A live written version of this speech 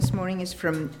morning is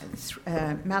from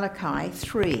Malachi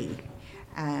 3,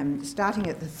 starting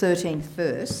at the 13th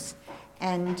verse,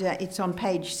 and it's on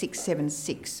page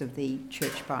 676 of the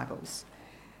Church Bibles.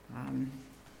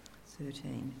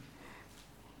 13.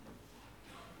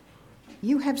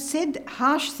 You have said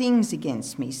harsh things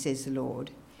against me, says the Lord.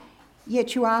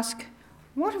 Yet you ask,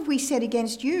 what have we said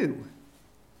against you?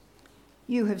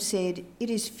 You have said, it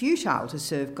is futile to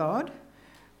serve God.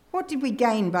 What did we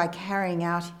gain by carrying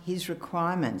out his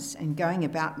requirements and going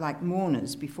about like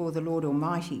mourners before the Lord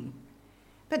Almighty?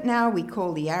 But now we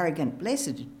call the arrogant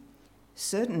blessed.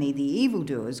 Certainly the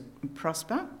evildoers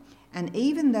prosper, and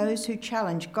even those who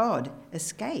challenge God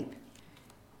escape.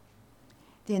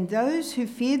 Then those who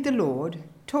feared the Lord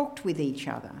talked with each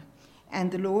other,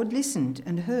 and the Lord listened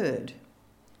and heard.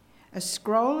 A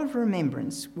scroll of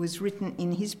remembrance was written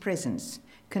in his presence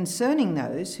concerning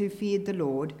those who feared the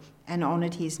Lord and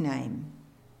honoured his name.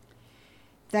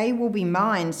 They will be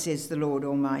mine, says the Lord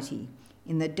Almighty.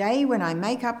 In the day when I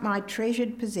make up my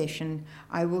treasured possession,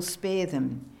 I will spare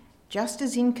them, just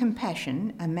as in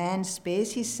compassion a man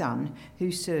spares his son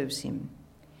who serves him.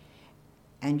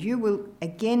 And you will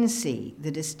again see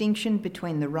the distinction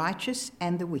between the righteous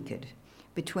and the wicked,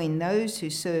 between those who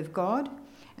serve God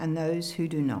and those who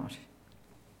do not.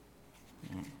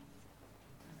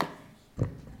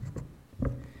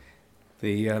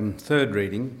 The third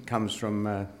reading comes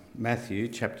from Matthew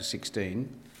chapter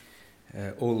 16,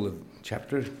 all the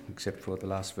chapter except for the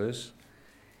last verse.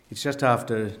 It's just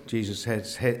after Jesus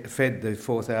has fed the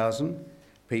 4,000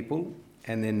 people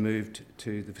and then moved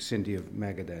to the vicinity of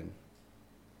Magadan.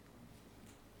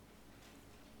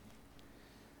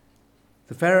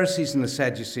 The Pharisees and the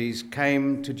Sadducees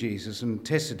came to Jesus and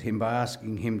tested him by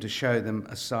asking him to show them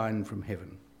a sign from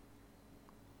heaven.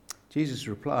 Jesus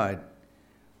replied,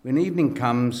 when evening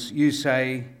comes, you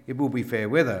say, it will be fair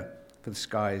weather, for the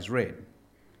sky is red.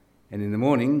 And in the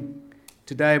morning,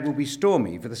 today it will be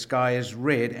stormy, for the sky is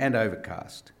red and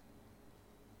overcast.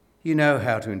 You know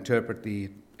how to interpret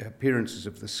the appearances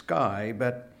of the sky,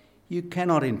 but you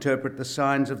cannot interpret the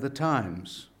signs of the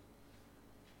times.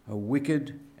 A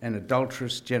wicked and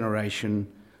adulterous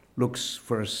generation looks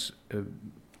for a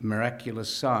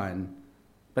miraculous sign,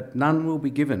 but none will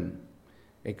be given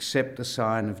except the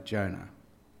sign of Jonah.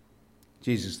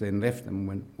 Jesus then left them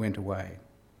and went away.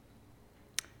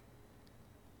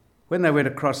 When they went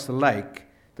across the lake,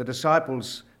 the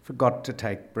disciples forgot to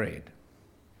take bread.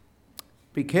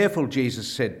 Be careful, Jesus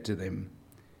said to them.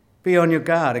 Be on your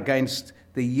guard against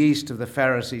the yeast of the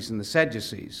Pharisees and the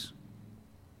Sadducees.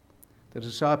 The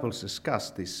disciples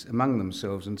discussed this among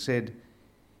themselves and said,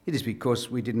 it is because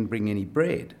we didn't bring any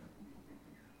bread.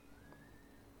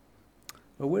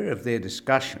 Aware of their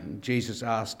discussion, Jesus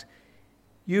asked,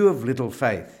 you of little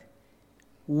faith,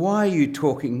 why are you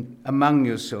talking among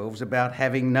yourselves about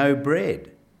having no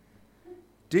bread?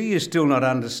 Do you still not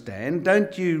understand?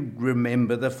 Don't you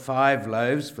remember the 5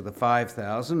 loaves for the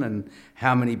 5,000 and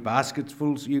how many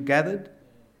basketfuls you gathered?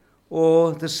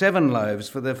 Or the 7 loaves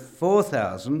for the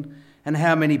 4,000 and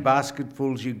how many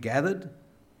basketfuls you gathered?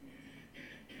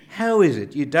 How is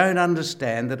it you don't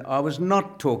understand that I was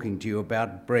not talking to you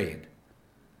about bread?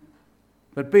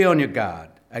 But be on your guard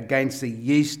against the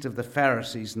yeast of the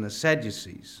Pharisees and the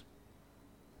Sadducees.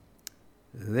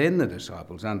 Then the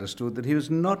disciples understood that he was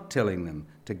not telling them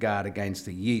to guard against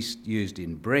the yeast used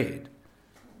in bread,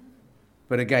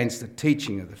 but against the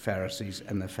teaching of the Pharisees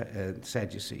and the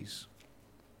Sadducees.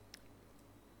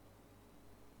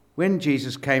 When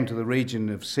Jesus came to the region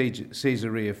of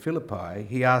Caesarea Philippi,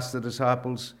 he asked the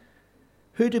disciples,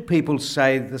 who do people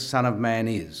say the Son of Man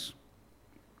is?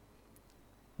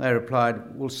 They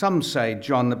replied, well, some say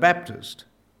John the Baptist,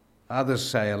 others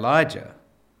say Elijah,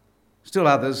 still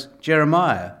others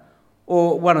Jeremiah,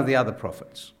 or one of the other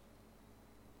prophets.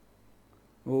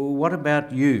 Well, what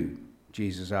about you?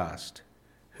 Jesus asked.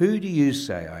 Who do you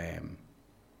say I am?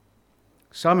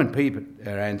 Simon Peter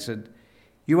answered,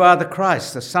 you are the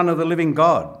Christ, the Son of the living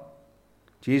God.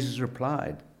 Jesus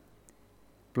replied,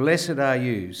 blessed are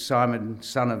you, Simon,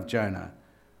 son of Jonah,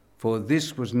 for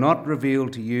this was not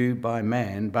revealed to you by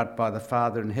man, but by the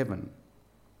Father in heaven.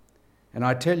 And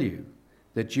I tell you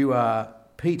that you are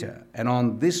Peter, and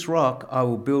on this rock I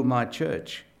will build my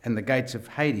church, and the gates of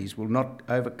Hades will not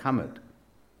overcome it.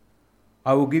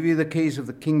 I will give you the keys of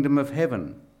the kingdom of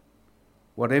heaven.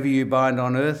 Whatever you bind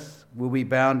on earth will be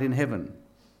bound in heaven.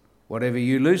 Whatever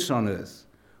you loose on earth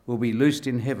will be loosed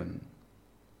in heaven.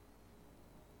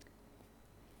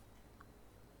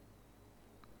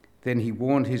 Then he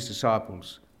warned his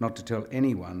disciples not to tell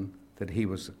anyone that he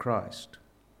was the Christ.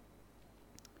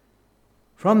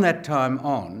 From that time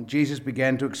on, Jesus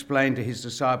began to explain to his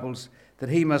disciples that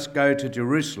he must go to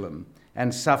Jerusalem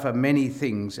and suffer many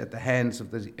things at the hands of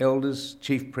the elders,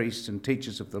 chief priests and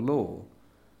teachers of the law,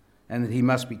 and that he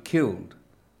must be killed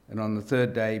and on the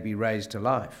third day be raised to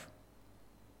life.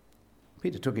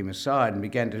 Peter took him aside and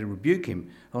began to rebuke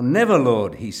him. "Oh, never,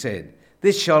 Lord," he said.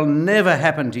 "This shall never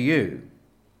happen to you."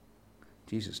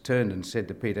 Jesus turned and said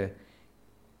to Peter,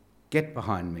 "Get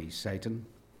behind me, Satan.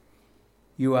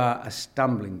 You are a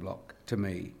stumbling block to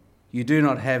me. You do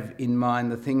not have in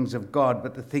mind the things of God,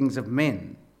 but the things of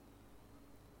men."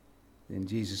 Then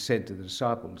Jesus said to the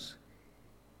disciples,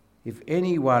 "If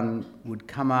anyone would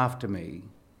come after me,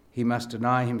 he must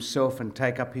deny himself and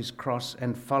take up his cross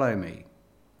and follow me.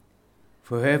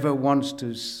 For whoever wants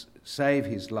to save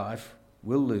his life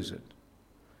will lose it,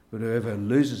 but whoever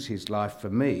loses his life for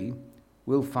me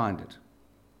will find it.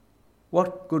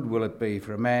 What good will it be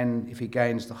for a man if he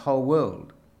gains the whole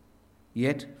world,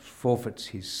 yet forfeits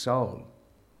his soul?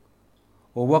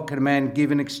 Or what can a man give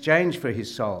in exchange for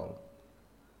his soul?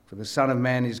 For the Son of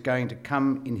Man is going to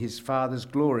come in his Father's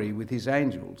glory with his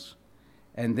angels,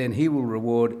 and then he will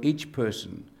reward each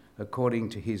person according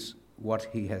to what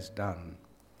he has done."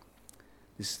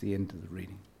 This is the end of the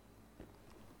reading.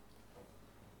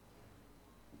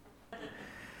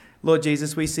 Lord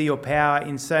Jesus, we see your power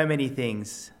in so many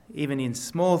things, even in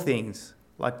small things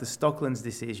like the Stocklands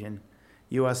decision.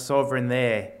 You are sovereign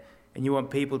there, and you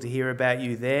want people to hear about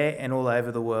you there and all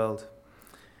over the world.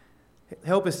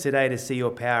 Help us today to see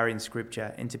your power in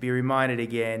Scripture and to be reminded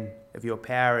again of your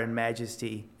power and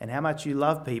majesty and how much you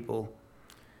love people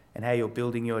and how you're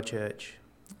building your church.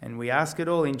 And we ask it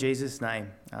all in Jesus'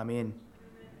 name. Amen.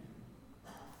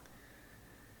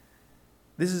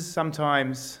 There's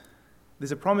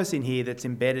a promise in here that's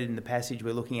embedded in the passage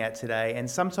we're looking at today, and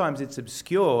sometimes it's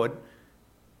obscured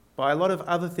by a lot of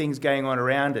other things going on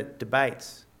around it,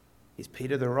 debates. Is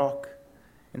Peter the rock?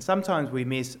 And sometimes we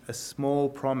miss a small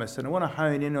promise, and I want to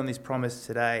hone in on this promise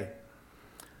today.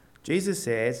 Jesus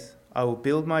says, "I will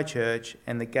build my church,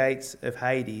 and the gates of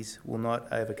Hades will not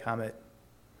overcome it."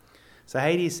 So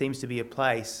Hades seems to be a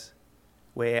place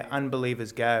where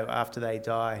unbelievers go after they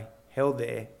die, held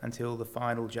there until the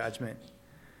final judgment.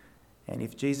 And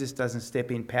if Jesus doesn't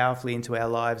step in powerfully into our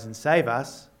lives and save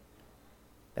us,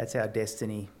 that's our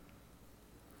destiny.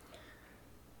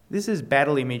 This is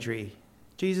battle imagery.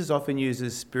 Jesus often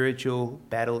uses spiritual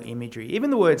battle imagery. Even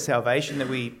the word salvation that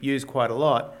we use quite a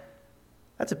lot,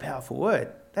 that's a powerful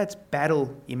word. That's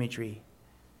battle imagery.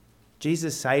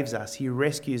 Jesus saves us. He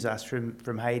rescues us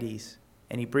from Hades,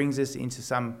 and he brings us into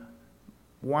some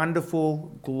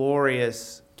wonderful,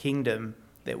 glorious kingdom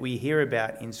that we hear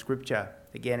about in Scripture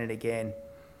again and again.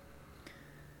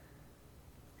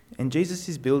 And Jesus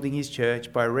is building his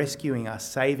church by rescuing us,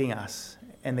 saving us,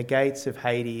 and the gates of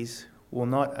Hades will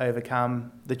not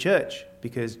overcome the church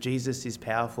because Jesus is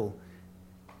powerful.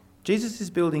 Jesus is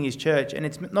building his church, and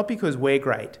it's not because we're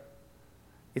great.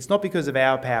 It's not because of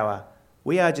our power.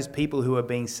 We are just people who are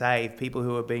being saved, people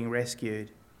who are being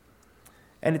rescued.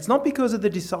 And it's not because of the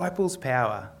disciples'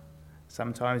 power.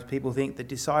 Sometimes people think the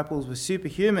disciples were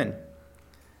superhuman.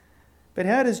 But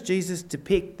how does Jesus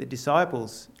depict the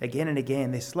disciples again and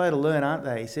again? They're slow to learn, aren't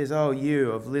they? He says, "Oh,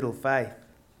 you of little faith."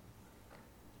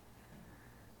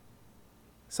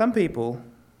 Some people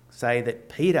say that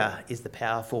Peter is the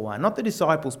powerful one, not the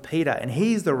disciples, Peter, and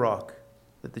he's the rock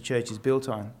that the church is built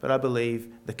on. But I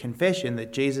believe the confession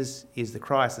that Jesus is the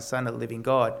Christ, the Son of the living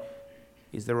God,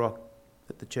 is the rock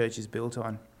that the church is built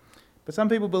on. But some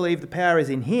people believe the power is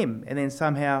in him, and then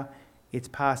somehow it's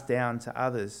passed down to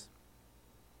others.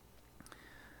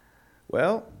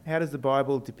 Well, how does the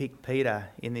Bible depict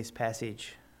Peter in this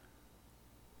passage?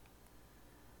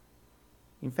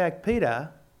 In fact,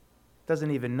 Peter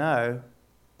doesn't even know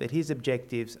that his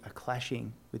objectives are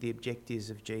clashing with the objectives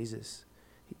of Jesus.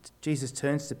 Jesus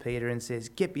turns to Peter and says,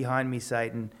 "Get behind me,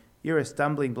 Satan. You're a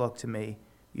stumbling block to me.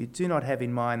 You do not have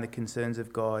in mind the concerns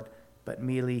of God, but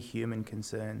merely human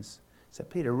concerns." So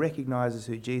Peter recognises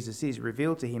who Jesus is,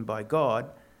 revealed to him by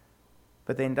God,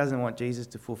 but then doesn't want Jesus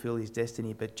to fulfill his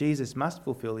destiny. But Jesus must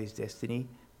fulfill his destiny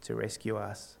to rescue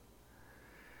us.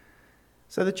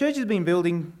 So the church has been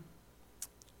building.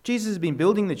 Jesus has been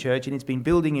building the church, and it's been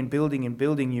building and building and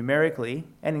building numerically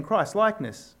and in Christ's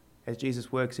likeness as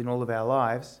Jesus works in all of our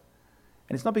lives.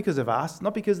 And it's not because of us,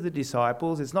 not because of the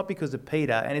disciples, it's not because of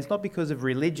Peter, and it's not because of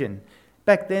religion.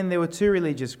 Back then there were two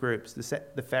religious groups,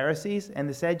 the Pharisees and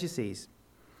the Sadducees.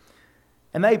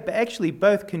 And they actually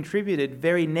both contributed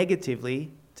very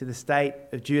negatively to the state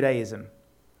of Judaism.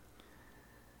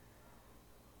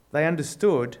 They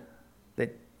understood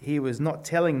that he was not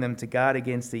telling them to guard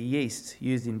against the yeast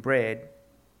used in bread,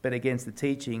 but against the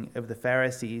teaching of the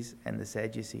Pharisees and the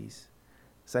Sadducees.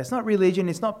 So it's not religion,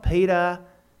 it's not Peter,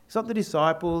 it's not the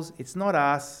disciples, it's not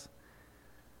us.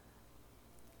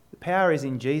 The power is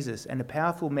in Jesus, and a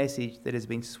powerful message that has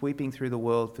been sweeping through the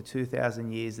world for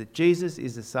 2,000 years, that Jesus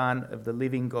is the Son of the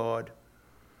living God,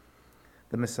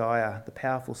 the Messiah, the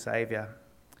powerful Saviour.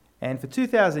 And for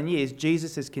 2,000 years,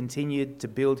 Jesus has continued to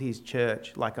build his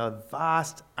church like a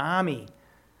vast army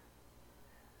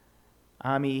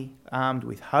armed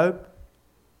with hope,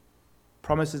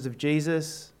 promises of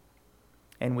Jesus,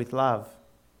 and with love.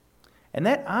 And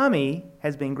that army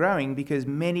has been growing because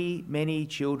many, many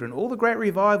children, all the great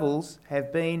revivals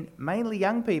have been mainly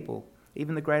young people,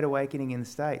 even the Great Awakening in the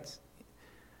States,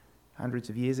 hundreds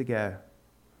of years ago.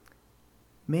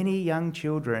 Many young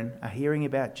children are hearing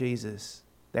about Jesus.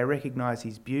 They recognise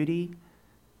his beauty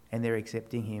and they're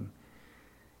accepting him.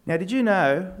 Now, did you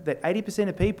know that 80%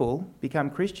 of people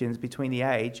become Christians between the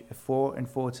age of 4 and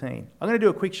 14? I'm going to do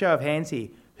a quick show of hands here.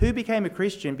 Who became a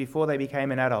Christian before they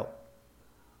became an adult?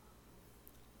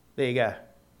 There you go.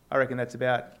 I reckon that's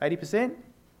about 80%.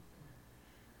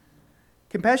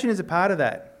 Compassion is a part of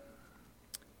that.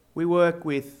 We work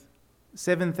with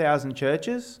 7,000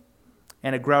 churches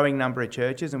and a growing number of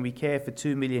churches, and we care for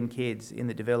 2 million kids in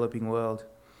the developing world.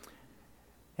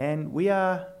 And we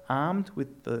are armed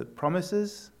with the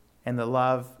promises and the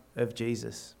love of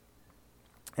Jesus.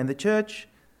 And the church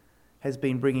has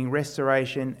been bringing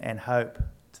restoration and hope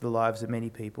to the lives of many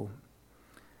people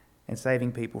and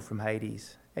saving people from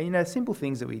Hades. And you know, simple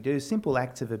things that we do, simple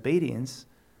acts of obedience,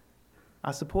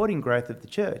 are supporting growth of the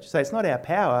church. So it's not our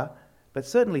power, but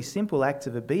certainly simple acts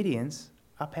of obedience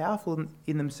are powerful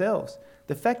in themselves.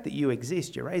 The fact that you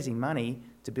exist, you're raising money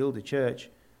to build a church,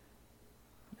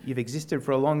 you've existed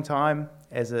for a long time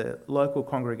as a local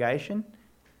congregation,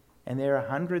 and there are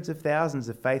hundreds of thousands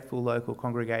of faithful local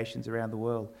congregations around the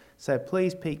world. So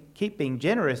please keep being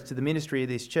generous to the ministry of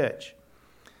this church.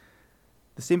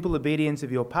 The simple obedience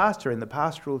of your pastor and the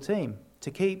pastoral team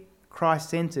to keep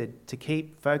Christ-centred, to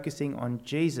keep focusing on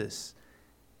Jesus.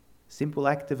 Simple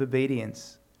act of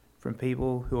obedience from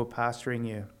people who are pastoring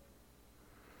you.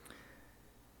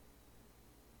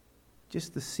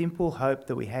 Just the simple hope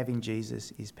that we have in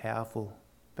Jesus is powerful.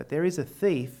 But there is a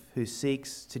thief who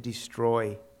seeks to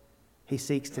destroy. He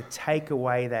seeks to take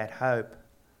away that hope.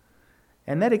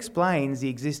 And that explains the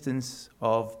existence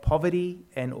of poverty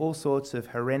and all sorts of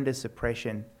horrendous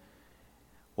oppression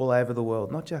all over the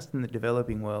world, not just in the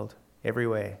developing world,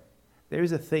 everywhere. There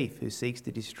is a thief who seeks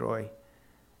to destroy.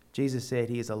 Jesus said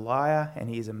he is a liar and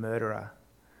he is a murderer.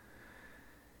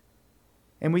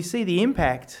 And we see the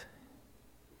impact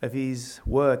of his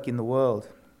work in the world.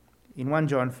 In 1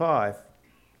 John 5,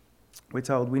 we're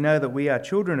told, we know that we are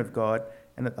children of God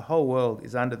and that the whole world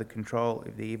is under the control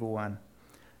of the evil one.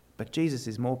 But Jesus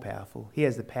is more powerful. He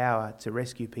has the power to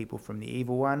rescue people from the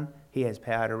evil one. He has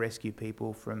power to rescue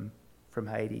people from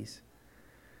Hades.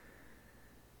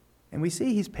 And we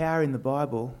see his power in the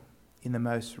Bible in the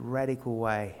most radical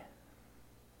way.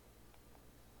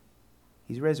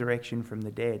 His resurrection from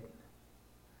the dead.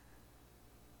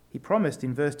 He promised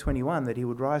in verse 21 that he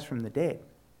would rise from the dead.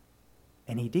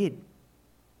 And he did.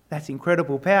 That's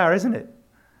incredible power, isn't it?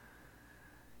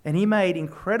 And he made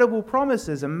incredible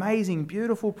promises, amazing,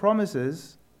 beautiful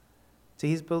promises to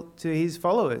his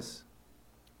followers,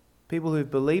 people who've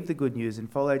believed the good news and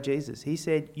followed Jesus. He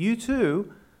said, you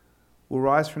too will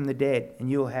rise from the dead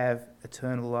and you'll have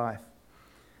eternal life.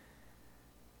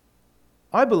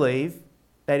 I believe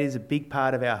that is a big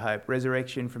part of our hope,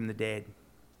 resurrection from the dead.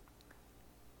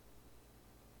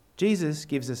 Jesus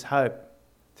gives us hope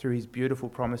through his beautiful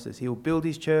promises. He will build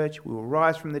his church, we will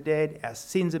rise from the dead, our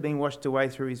sins are being washed away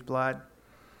through his blood.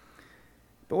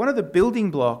 But one of the building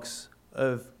blocks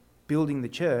of building the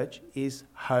church is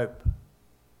hope.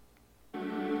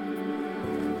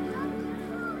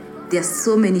 There are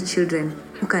so many children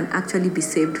who can actually be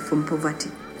saved from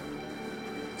poverty.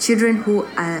 Children who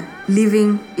are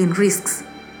living in risks.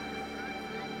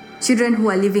 Children who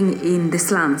are living in the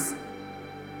slums.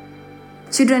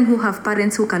 Children who have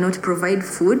parents who cannot provide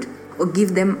food or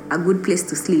give them a good place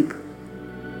to sleep.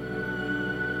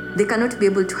 They cannot be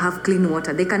able to have clean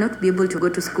water. They cannot be able to go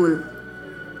to school.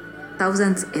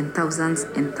 Thousands and thousands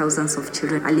and thousands of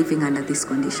children are living under these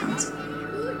conditions.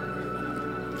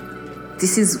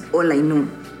 This is all I know,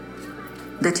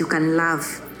 that you can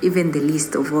love even the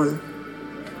least of all.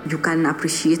 You can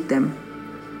appreciate them.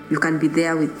 You can be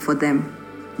there for them.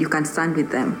 You can stand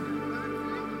with them.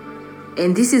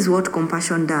 And this is what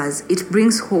compassion does. It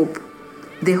brings hope.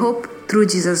 The hope through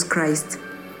Jesus Christ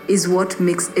is what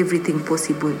makes everything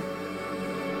possible.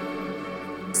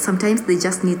 Sometimes they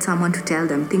just need someone to tell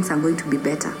them things are going to be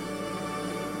better.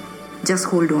 Just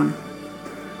hold on.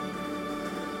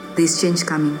 there's change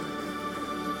coming.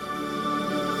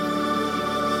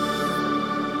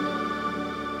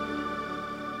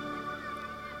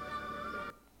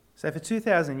 So for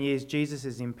 2,000 years, Jesus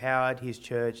has empowered his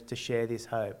church to share this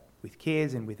hope with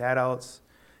kids and with adults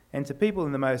and to people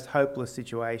in the most hopeless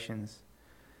situations.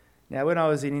 Now, when I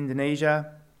was in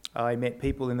Indonesia, I met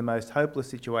people in the most hopeless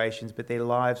situations, but their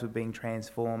lives were being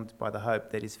transformed by the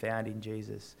hope that is found in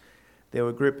Jesus. There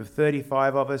were a group of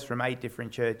 35 of us from 8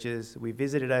 different churches. We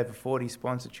visited over 40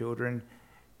 sponsored children.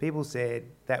 People said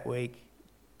that week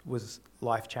was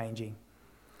life-changing.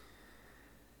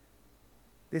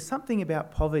 There's something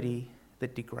about poverty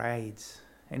that degrades,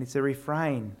 and it's a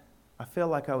refrain. I felt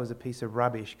like I was a piece of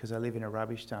rubbish because I live in a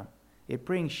rubbish dump. It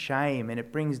brings shame and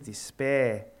it brings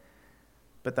despair.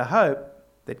 But the hope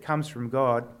that comes from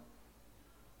God,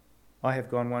 I have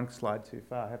gone one slide too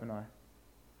far, haven't I?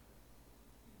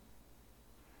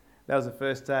 That was the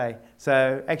first day.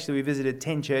 So actually we visited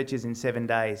 10 churches in 7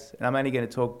 days, and I'm only going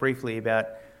to talk briefly about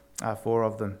 4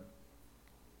 of them.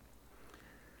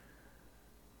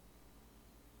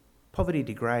 Poverty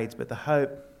degrades, but the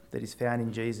hope that is found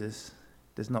in Jesus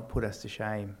does not put us to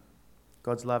shame.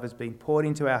 God's love has been poured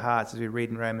into our hearts, as we read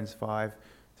in Romans 5,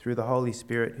 through the Holy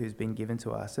Spirit who's been given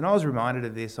to us. And I was reminded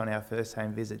of this on our first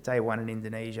home visit, day 1 in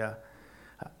Indonesia.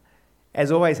 As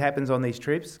always happens on these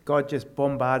trips, God just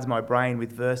bombards my brain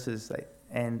with verses,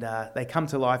 and they come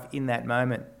to life in that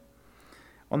moment.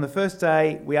 On the first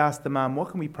day, we asked the mum, what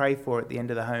can we pray for at the end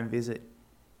of the home visit?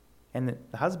 And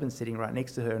the husband's sitting right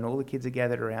next to her, and all the kids are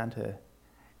gathered around her.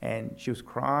 And she was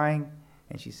crying,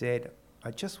 and she said,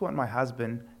 I just want my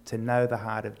husband to know the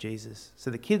heart of Jesus. So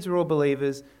the kids were all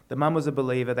believers. The mum was a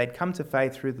believer. They'd come to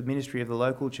faith through the ministry of the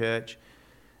local church.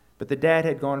 But the dad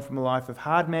had gone from a life of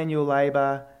hard manual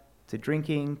labour to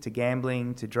drinking, to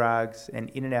gambling, to drugs, and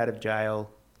in and out of jail,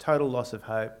 total loss of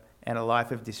hope, and a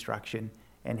life of destruction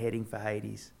and heading for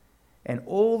Hades. And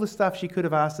all the stuff she could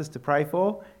have asked us to pray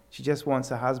for, she just wants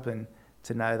her husband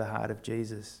to know the heart of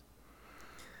Jesus.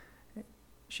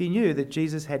 She knew that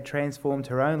Jesus had transformed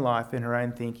her own life and her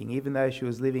own thinking. Even though she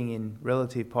was living in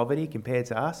relative poverty compared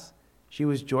to us, she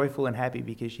was joyful and happy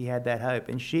because she had that hope.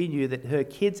 And she knew that her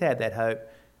kids had that hope,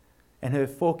 and her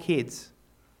 4 kids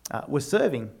were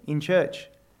serving in church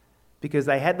because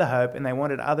they had the hope and they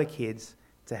wanted other kids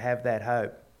to have that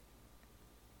hope.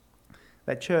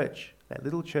 That church, that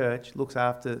little church, looks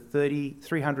after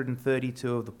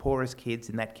 332 of the poorest kids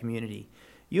in that community.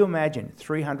 You imagine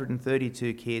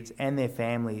 332 kids and their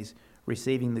families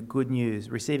receiving the good news,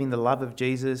 receiving the love of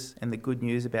Jesus and the good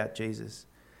news about Jesus.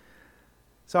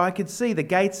 So I could see the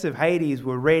gates of Hades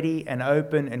were ready and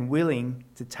open and willing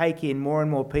to take in more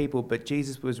and more people, but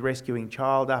Jesus was rescuing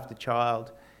child after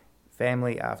child,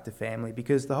 family after family,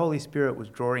 because the Holy Spirit was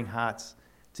drawing hearts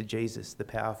to Jesus, the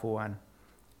powerful one,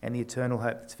 and the eternal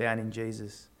hope that's found in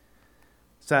Jesus.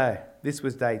 So this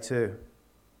was day 2.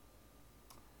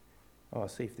 I'll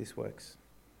see if this works.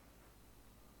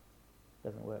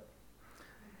 Doesn't work.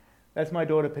 That's my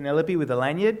daughter Penelope with a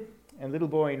lanyard, and little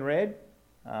boy in red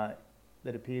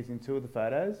that appears in 2 of the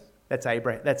photos. That's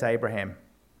Abraham.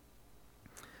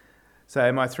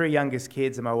 So my 3 youngest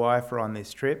kids and my wife are on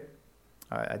this trip.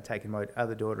 I'd taken my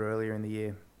other daughter earlier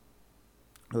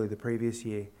the previous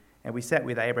year, and we sat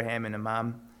with Abraham and a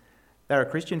mum. They're a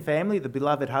Christian family. The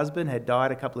beloved husband had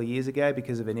died a couple of years ago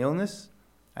because of an illness.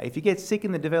 If you get sick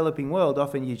in the developing world,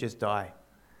 often you just die.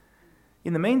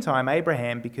 In the meantime,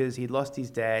 Abraham, because he'd lost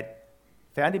his dad,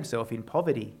 found himself in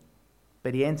poverty,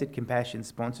 but he entered Compassion's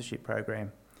sponsorship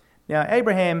program. Now,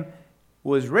 Abraham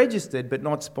was registered but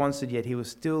not sponsored yet. He was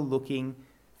still looking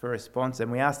for a sponsor.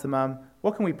 And we asked the mum,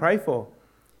 what can we pray for?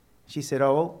 She said,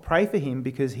 oh, well, pray for him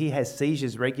because he has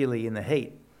seizures regularly in the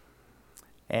heat.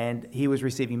 And he was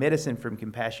receiving medicine from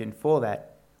Compassion for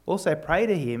that. Also pray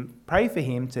for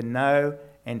him to know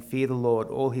and fear the Lord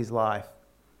all his life.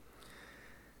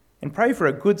 And pray for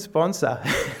a good sponsor.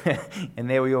 And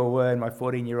there we all were, and my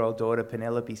 14-year-old daughter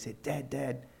Penelope said,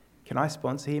 Dad, can I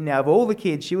sponsor him? Now, of all the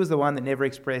kids, she was the one that never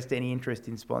expressed any interest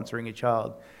in sponsoring a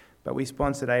child. But we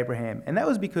sponsored Abraham. And that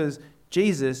was because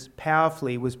Jesus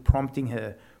powerfully was prompting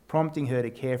her to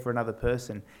care for another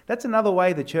person. That's another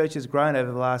way the church has grown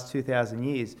over the last 2,000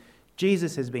 years.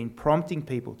 Jesus has been prompting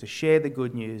people to share the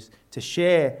good news, to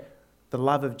share the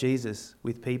love of Jesus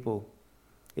with people.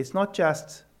 It's not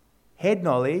just head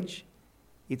knowledge,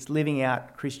 it's living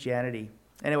out Christianity.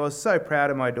 And I was so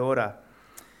proud of my daughter.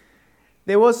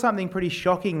 There was something pretty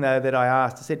shocking, though, that I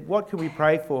asked. I said, what can we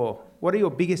pray for? What are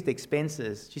your biggest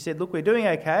expenses? She said, look, we're doing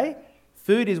okay.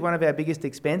 Food is one of our biggest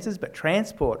expenses, but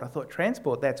transport. I thought,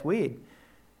 transport, that's weird.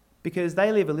 because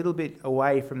they live a little bit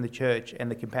away from the church and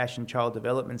the Compassion Child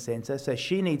Development Centre, so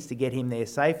she needs to get him there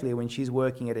safely when she's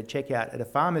working at a checkout at a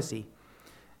pharmacy.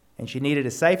 And she needed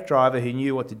a safe driver who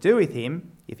knew what to do with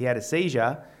him if he had a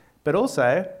seizure, but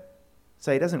also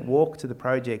so he doesn't walk to the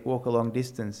project, walk a long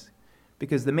distance.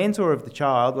 Because the mentor of the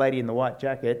child, lady in the white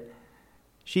jacket,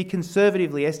 she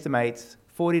conservatively estimates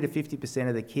 40 to 50%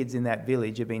 of the kids in that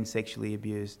village have been sexually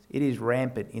abused. It is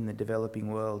rampant in the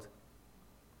developing world.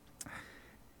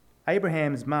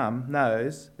 Abraham's mum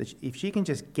knows that if she can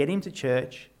just get him to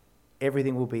church,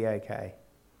 everything will be okay.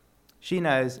 She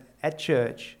knows at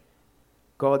church,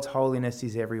 God's holiness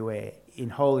is everywhere, in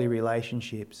holy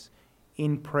relationships,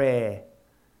 in prayer,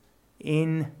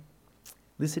 in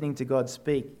listening to God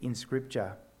speak in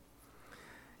Scripture.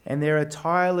 And there are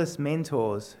tireless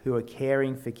mentors who are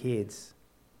caring for kids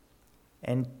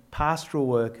and pastoral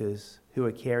workers who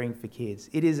are caring for kids.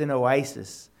 It is an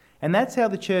oasis. And that's how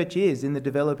the church is in the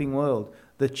developing world.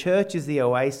 The church is the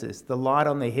oasis, the light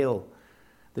on the hill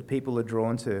that people are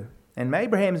drawn to. And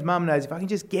Abraham's mum knows if I can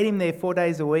just get him there 4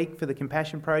 days a week for the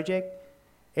Compassion Project,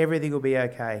 everything will be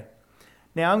okay.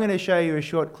 Now I'm going to show you a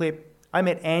short clip. I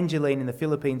met Angeline in the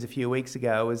Philippines a few weeks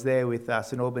ago. I was there with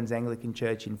St Albans Anglican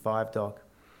Church in Five Dock.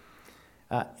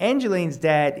 Angeline's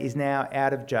dad is now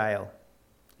out of jail.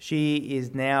 She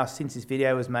is now, since this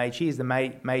video was made, she is the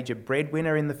major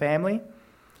breadwinner in the family.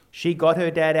 She got her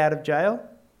dad out of jail.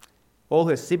 All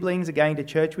her siblings are going to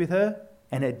church with her,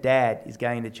 and her dad is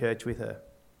going to church with her.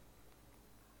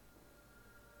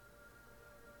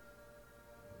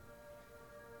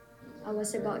 I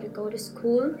was about to go to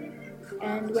school,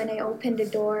 and when I opened the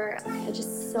door, I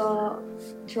just saw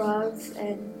drugs,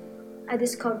 and I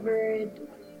discovered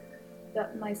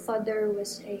that my father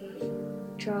was a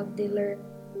drug dealer.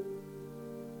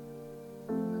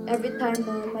 Every time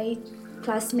my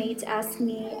classmates ask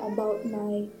me about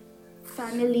my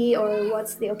family or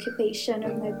what's the occupation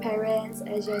of my parents,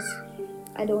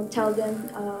 I don't tell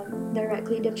them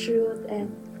directly the truth,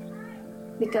 and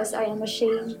because I am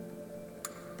ashamed.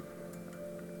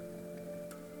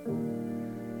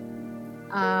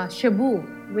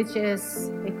 Shabu, which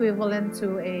is equivalent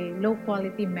to a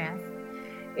low-quality meth,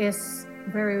 is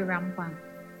very rampant.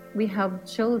 We have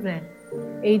children,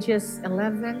 ages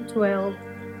 11, 12,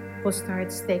 who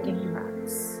starts taking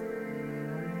drugs.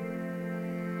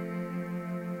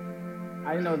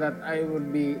 I know that I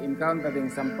would be encountering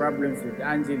some problems with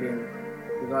Angeline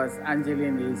because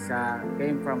Angeline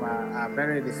came from a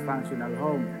very dysfunctional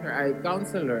home. I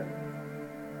counsel her,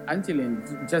 Angeline,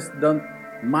 just don't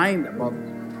mind about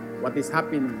what is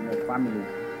happening in your family.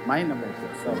 Mind about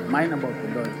yourself. Mind about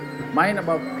the Lord. Mind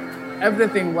about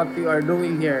everything what you are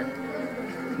doing here.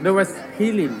 There was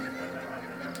healing.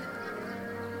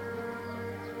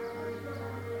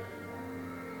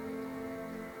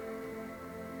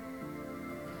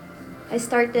 I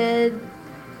started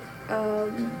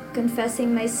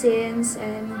confessing my sins,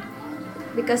 and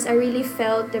because I really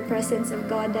felt the presence of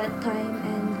God that time,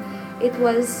 and it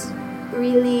was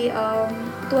really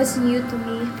it was new to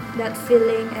me, that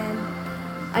feeling, and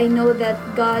I know that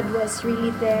God was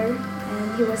really there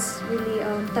and He was really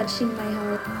touching my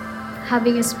heart.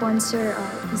 Having a sponsor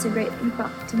is a great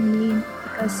impact to me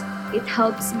because it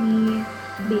helps me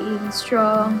being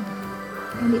strong,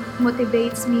 and it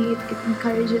motivates me, it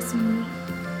encourages me.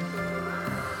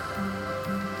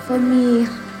 For me,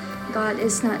 God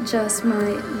is not just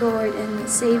my Lord and my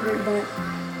Savior, but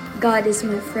God is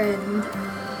my friend.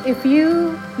 If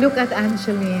you look at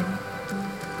Angeline,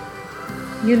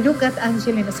 you look at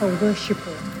Angeline as a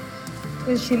worshiper.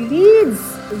 When she leads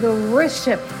the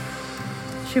worship,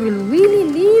 she will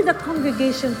really lead the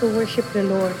congregation to worship the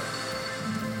Lord.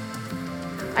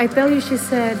 I tell you, she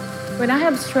said, when I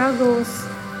have struggles,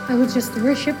 I will just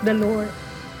worship the Lord,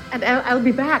 and I'll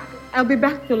be back. I'll be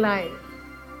back to life.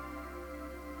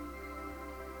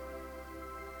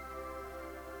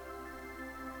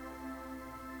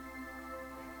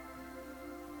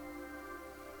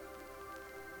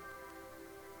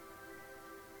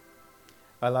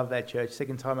 I love that church.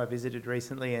 Second time I visited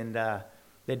recently, and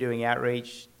they're doing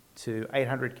outreach to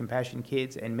 800 Compassion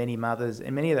kids and many mothers,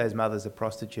 and many of those mothers are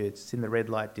prostitutes. It's in the red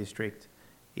light district.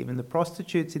 Even the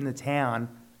prostitutes in the town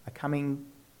are coming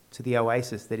to the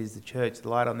oasis that is the church, the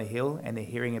light on the hill, and they're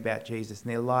hearing about Jesus,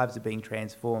 and their lives are being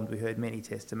transformed. We heard many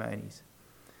testimonies.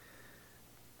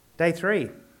 Day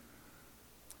 3.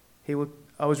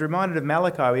 I was reminded of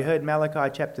Malachi. We heard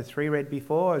Malachi chapter 3 read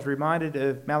before. I was reminded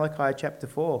of Malachi chapter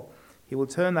 4. He will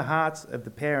turn the hearts of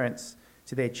the parents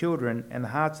to their children and the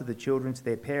hearts of the children to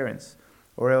their parents,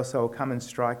 or else I will come and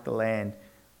strike the land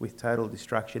with total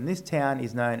destruction. This town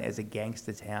is known as a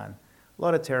gangster town. A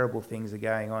lot of terrible things are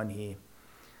going on here.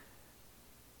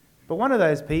 But one of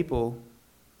those people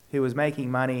who was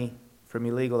making money from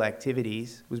illegal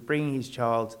activities was bringing his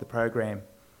child to the program.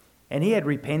 And he had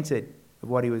repented of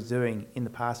what he was doing in the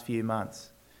past few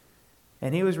months.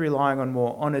 And he was relying on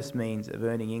more honest means of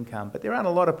earning income. But there aren't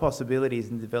a lot of possibilities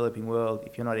in the developing world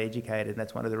if you're not educated. And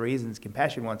that's one of the reasons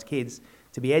Compassion wants kids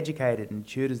to be educated and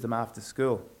tutors them after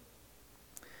school.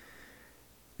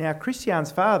 Now,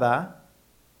 Christian's father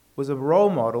was a role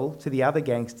model to the other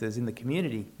gangsters in the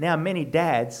community. Now, many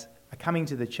dads are coming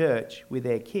to the church with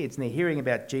their kids and they're hearing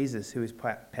about Jesus, who is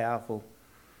powerful.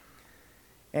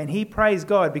 And he praised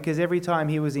God because every time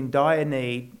he was in dire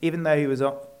need, even though he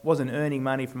wasn't earning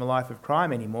money from a life of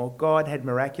crime anymore, God had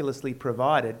miraculously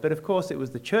provided. But of course, it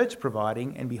was the church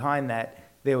providing, and behind that,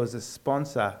 there was a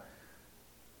sponsor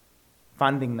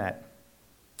funding that.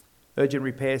 Urgent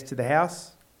repairs to the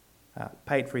house,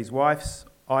 paid for his wife's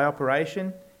eye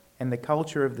operation, and the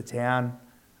culture of the town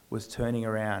was turning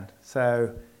around.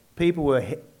 So people were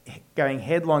going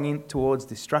headlong in towards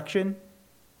destruction,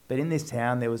 but in this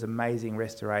town there was amazing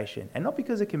restoration. And not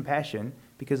because of Compassion,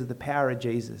 because of the power of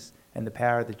Jesus and the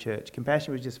power of the church.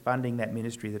 Compassion was just funding that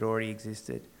ministry that already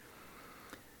existed.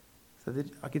 So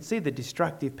I could see the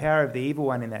destructive power of the evil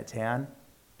one in that town,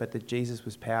 but that Jesus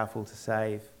was powerful to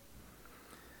save.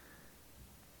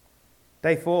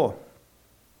 Day 4.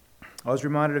 I was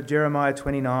reminded of Jeremiah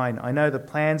 29. I know the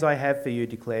plans I have for you,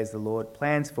 declares the Lord,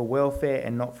 plans for welfare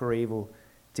and not for evil,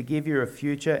 to give you a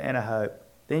future and a hope.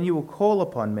 Then you will call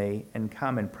upon me and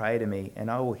come and pray to me, and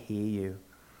I will hear you.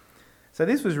 So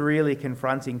this was really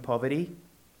confronting poverty.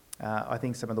 I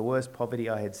think some of the worst poverty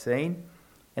I had seen.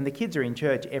 And the kids are in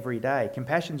church every day.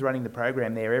 Compassion's running the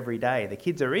program there every day. The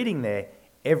kids are eating there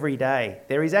every day.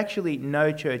 There is actually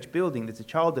no church building. There's a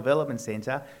child development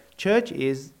centre. Church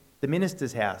is the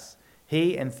minister's house.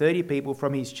 He and 30 people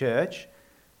from his church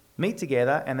meet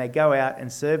together and they go out and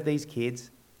serve these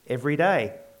kids every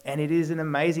day. And it is an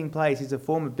amazing place. He's a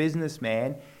former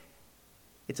businessman.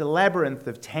 It's a labyrinth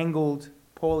of tangled,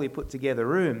 poorly put together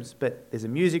rooms, but there's a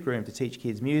music room to teach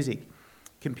kids music,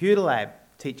 computer lab,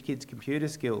 teach kids computer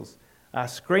skills,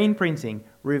 screen printing,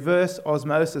 reverse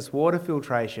osmosis water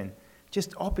filtration,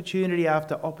 just opportunity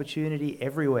after opportunity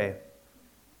everywhere.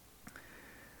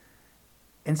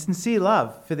 And sincere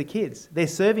love for the kids. They're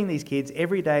serving these kids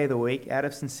every day of the week out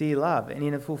of sincere love and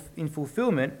in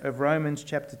fulfillment of Romans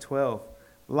chapter 12.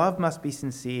 Love must be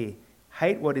sincere.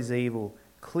 Hate what is evil.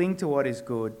 Cling to what is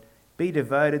good. Be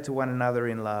devoted to one another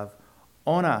in love.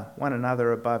 Honour one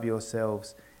another above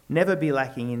yourselves. Never be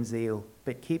lacking in zeal,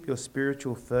 but keep your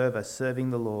spiritual fervour serving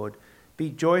the Lord.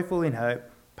 Be joyful in hope,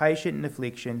 patient in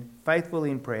affliction, faithful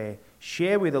in prayer.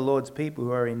 Share with the Lord's people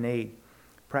who are in need.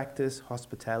 Practice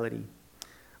hospitality.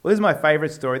 Well, this is my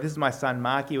favourite story. This is my son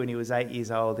Marky when he was 8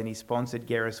 years old and he sponsored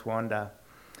Geraswanda.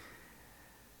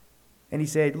 And he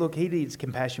said, look, he needs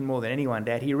Compassion more than anyone,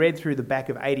 Dad. He read through the back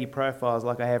of 80 profiles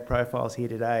like I have profiles here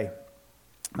today.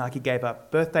 Marky gave up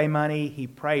birthday money. He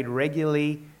prayed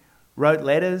regularly, wrote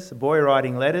letters, a boy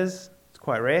writing letters. It's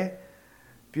quite rare.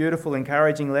 Beautiful,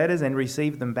 encouraging letters, and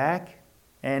received them back.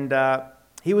 And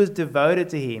he was devoted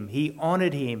to him. He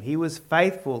honoured him. He was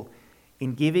faithful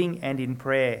in giving and in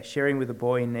prayer, sharing with a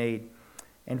boy in need.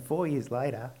 And 4 years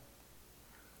later,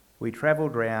 we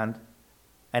travelled round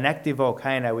an active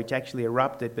volcano which actually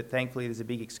erupted, but thankfully there's a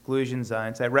big exclusion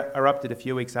zone. So it erupted a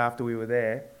few weeks after we were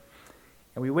there.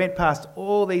 And we went past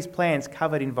all these plants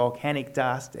covered in volcanic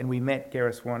dust and we met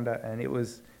Geraswanda, and it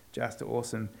was just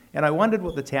awesome. And I wondered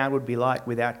what the town would be like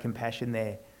without Compassion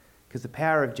there, because the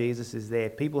power of Jesus is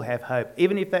there. People have hope.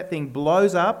 Even if that thing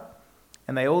blows up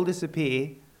and they all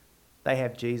disappear, they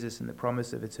have Jesus and the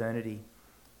promise of eternity.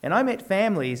 And I met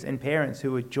families and parents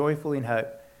who were joyful in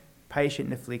hope, patient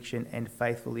in affliction, and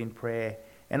faithful in prayer.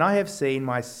 And I have seen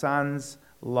my son's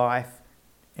life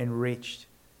enriched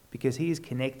because he is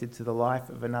connected to the life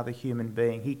of another human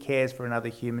being. He cares for another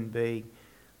human being.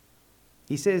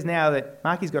 He says now that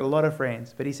Marky's got a lot of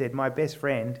friends, but he said, my best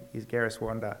friend is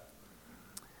Geraswanda.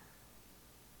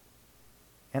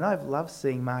 And I've loved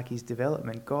seeing Marky's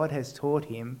development. God has taught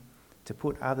him to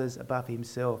put others above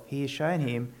himself. He has shown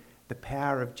him the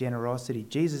power of generosity.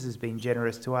 Jesus has been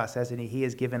generous to us, hasn't he? He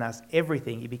has given us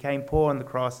everything. He became poor on the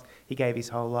cross. He gave his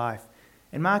whole life.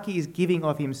 And Marky is giving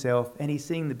of himself, and he's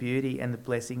seeing the beauty and the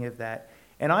blessing of that.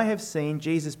 And I have seen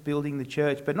Jesus building the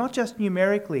church, but not just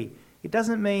numerically. It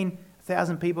doesn't mean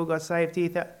 1,000 people got saved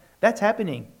here. That's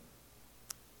happening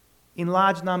in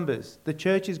large numbers. The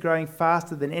church is growing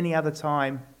faster than any other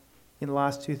time in the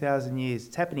last 2,000 years.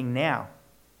 It's happening now.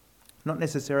 Not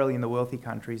necessarily in the wealthy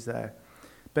countries, though.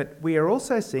 But we are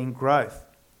also seeing growth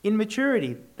in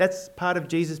maturity. That's part of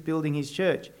Jesus building his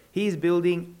church. He is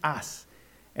building us.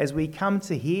 As we come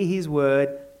to hear his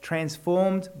word,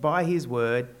 transformed by his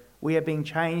word, we are being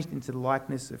changed into the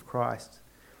likeness of Christ.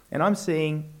 And I'm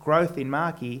seeing growth in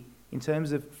Marky in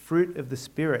terms of fruit of the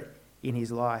Spirit in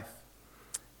his life.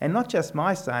 And not just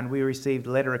my son, we received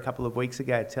a letter a couple of weeks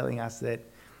ago telling us that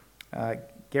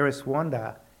Gerris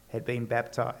Wanda had been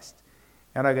baptised.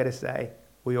 And I got to say,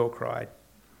 we all cried.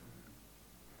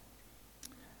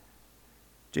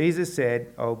 Jesus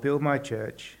said, I'll build my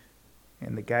church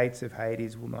and the gates of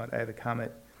Hades will not overcome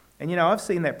it. And I've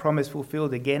seen that promise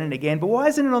fulfilled again and again, but why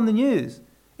isn't it on the news?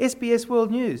 SBS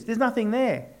World News, there's nothing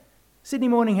there. Sydney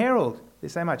Morning Herald,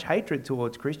 there's so much hatred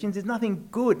towards Christians, there's nothing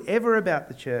good ever about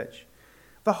the church.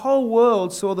 The whole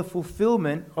world saw the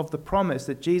fulfilment of the promise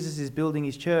that Jesus is building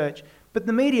his church, but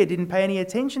the media didn't pay any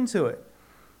attention to it.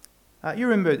 You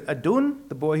remember Adun,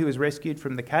 the boy who was rescued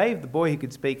from the cave, the boy who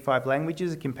could speak 5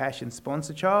 languages, a Compassion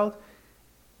sponsor child?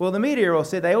 Well, the media all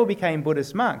said they all became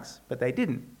Buddhist monks, but they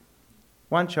didn't.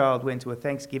 One child went to a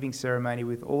Thanksgiving ceremony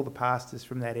with all the pastors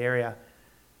from that area,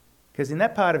 because in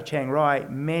that part of Chiang Rai,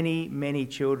 many, many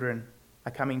children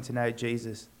are coming to know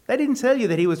Jesus. They didn't tell you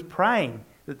that he was praying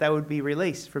that they would be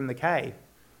released from the cave.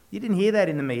 You didn't hear that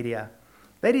in the media.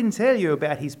 They didn't tell you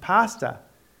about his pastor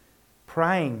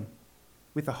praying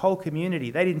with the whole community.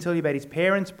 They didn't tell you about his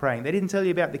parents praying. They didn't tell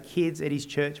you about the kids at his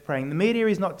church praying. The media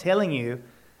is not telling you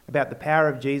about the power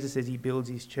of Jesus as he builds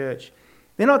his church.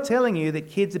 They're not telling you that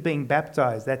kids are being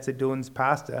baptised. That's Adun's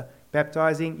pastor,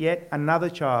 baptising yet another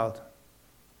child.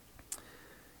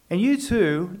 And you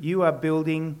too, you are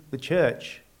building the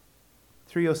church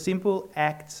through your simple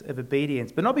acts of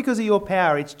obedience. But not because of your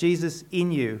power, it's Jesus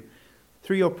in you.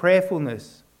 Through your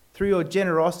prayerfulness, through your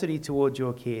generosity towards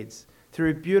your kids,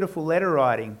 through beautiful letter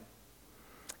writing,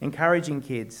 encouraging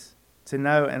kids to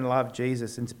know and love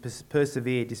Jesus and to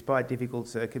persevere despite difficult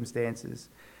circumstances.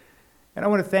 And I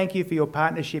want to thank you for your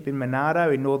partnership in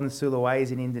Manado in northern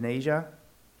Sulawesi in Indonesia.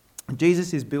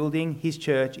 Jesus is building his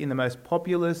church in the most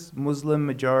populous Muslim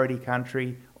majority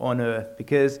country on earth,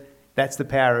 because that's the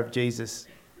power of Jesus.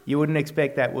 You wouldn't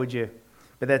expect that, would you?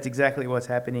 But that's exactly what's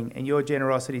happening, and your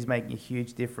generosity is making a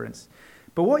huge difference.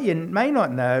 But what you may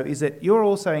not know is that you're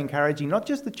also encouraging not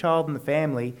just the child and the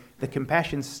family, the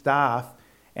Compassion staff,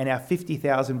 and our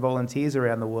 50,000 volunteers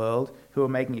around the world who are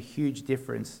making a huge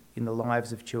difference in the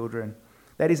lives of children.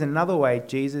 That is another way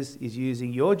Jesus is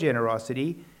using your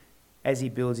generosity as he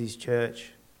builds his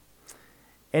church.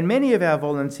 And many of our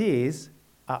volunteers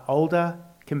are older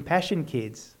Compassion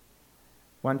kids.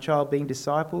 One child being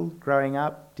discipled, growing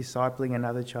up, discipling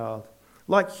another child.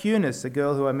 Like Eunice, a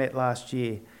girl who I met last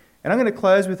year. And I'm going to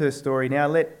close with her story now,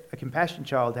 let a Compassion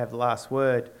child have the last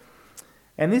word.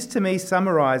 And this to me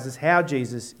summarises how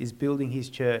Jesus is building his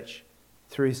church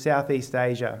through Southeast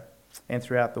Asia and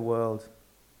throughout the world.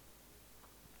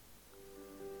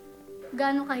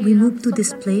 We moved to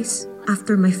this place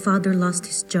after my father lost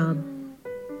his job.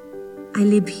 I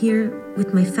live here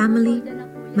with my family,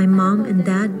 my mom and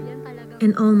dad,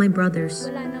 and all my brothers.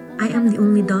 I am the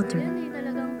only daughter.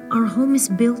 Our home is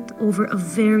built over a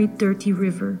very dirty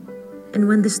river, and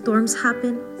when the storms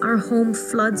happen, our home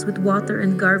floods with water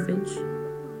and garbage.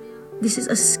 This is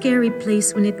a scary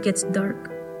place when it gets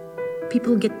dark.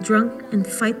 People get drunk and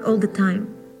fight all the time.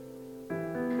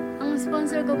 Ang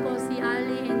sponsor ko po si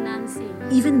Ali and Nancy.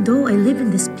 Even though I live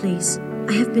in this place,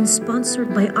 I have been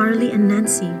sponsored by Arlie and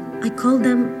Nancy. I call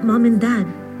them Mom and Dad.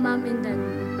 Mom and Dad.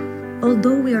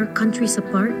 Although we are countries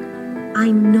apart, I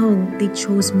know they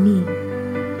chose me.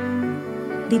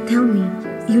 They tell me,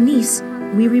 Eunice,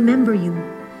 we remember you.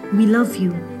 We love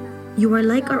you. You are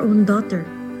like our own daughter.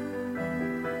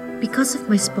 Because of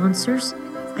my sponsors,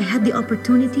 I had the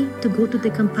opportunity to go to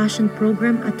the Compassion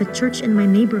program at the church in my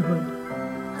neighborhood.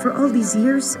 For all these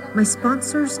years, my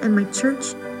sponsors and my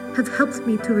church have helped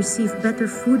me to receive better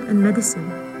food and medicine.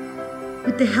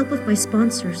 With the help of my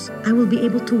sponsors, I will be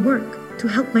able to work to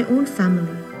help my own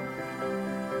family.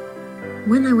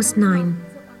 When I was 9,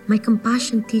 my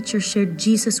Compassion teacher shared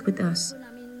Jesus with us,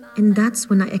 and that's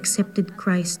when I accepted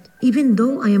Christ. Even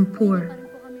though I am poor,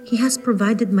 He has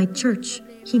provided my church.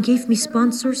 He gave me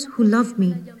sponsors who love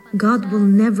me. God will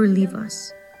never leave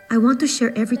us. I want to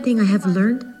share everything I have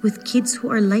learned with kids who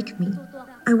are like me.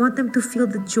 I want them to feel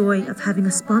the joy of having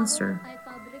a sponsor,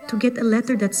 to get a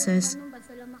letter that says,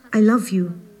 I love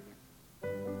you.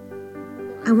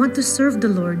 I want to serve the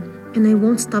Lord, and I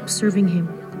won't stop serving Him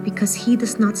because He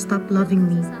does not stop loving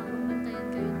me.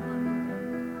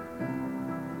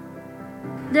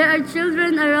 There are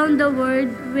children around the world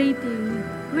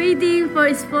waiting for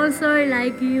a sponsor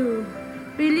like you.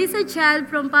 Release a child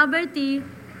from poverty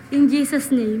in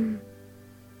Jesus' name.